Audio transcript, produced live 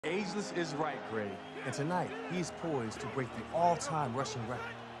Ageless is right, Greg. And tonight, he's poised to break the all-time rushing record.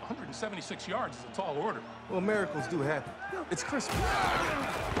 176 yards is a tall order. Well, miracles do happen. It's Christmas.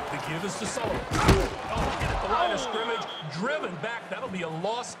 The give is to Sullivan. Oh, hit at the line of scrimmage, driven back. That'll be a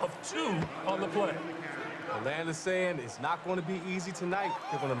loss of 2 on the play. The land is saying it's not going to be easy tonight.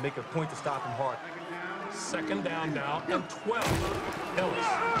 They're going to make a point to stop him hard. Second down now and 12. Ellis,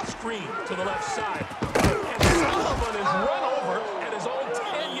 screen to the left side. And Sullivan is run over at his own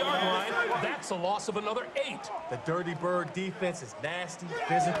 10-yard line. That's a loss of another 8. The Dirty Bird defense is nasty,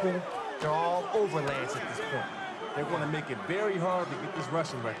 physical. They're all over Lance at this point. They're going to make it very hard to get this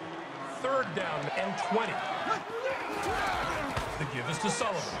rushing record. Third down and 20. The give is to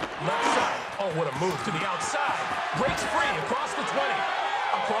Sullivan. Left side. Oh, what a move to the outside. Breaks free across the 20.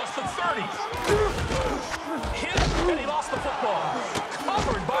 Across the 30. Hit, and he lost the football.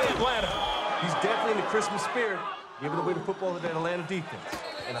 Covered by Atlanta. He's definitely in the Christmas spirit, giving away the football to that Atlanta defense.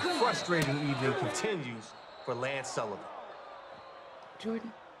 And a frustrating evening continues for Lance Sullivan.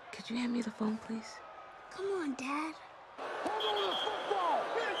 Jordan, could you hand me the phone, please? Come on, Dad.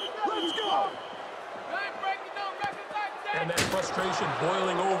 Let's go! And that frustration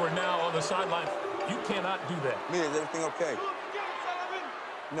boiling over now on the sideline. You cannot do that. Is everything okay?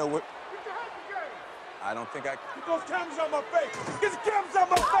 No, what? I don't think I... Get those cameras on my face! Get the cameras on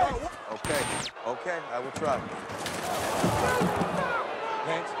my face! Okay, I will try.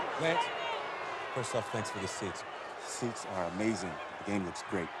 Lance, first off, thanks for the seats. Seats are amazing. The game looks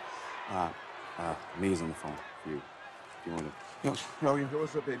great. Me is on the phone for you. If you want to... Yo,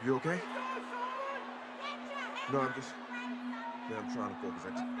 what's up, babe? You okay? No, I'm just... Man, I'm trying to focus.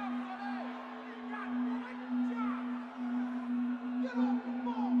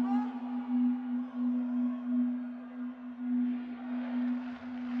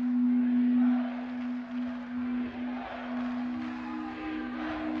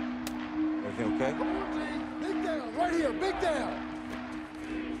 Everything okay? Big down, right here, big down.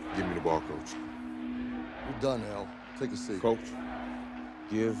 Give me the ball, Coach. We're done, Al. Take a seat. Coach.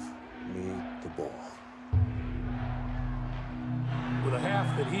 Give me the ball. With a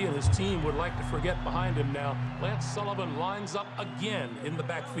half that he and his team would like to forget behind him now, Lance Sullivan lines up again in the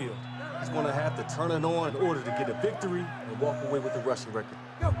backfield. He's going to have to turn it on in order to get a victory and walk away with the rushing record.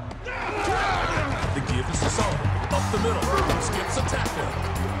 The give is to Sullivan. Up the middle. Skips a tackle.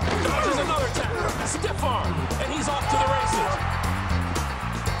 Dodges another tackle. Stiff arm. And he's off to the races.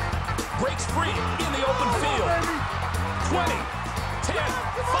 Breaks free in the open field. 20, 10,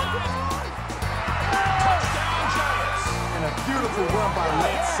 5. Touchdown, Giants. And a beautiful run by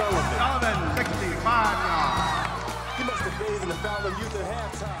Lance Sullivan. Sullivan, 65 yards. He must have bathed in the fountain of youth at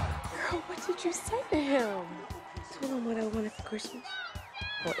halftime. Girl, what did you say to him? Told him what I wanted for Christmas.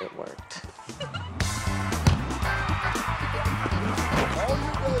 Well, it worked.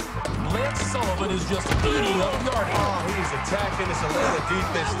 Lance Sullivan is just eating up yardage. Oh, he's attacking this Atlanta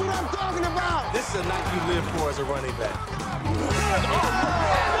defense. That's what I'm talking about. This is a night you live for as a running back.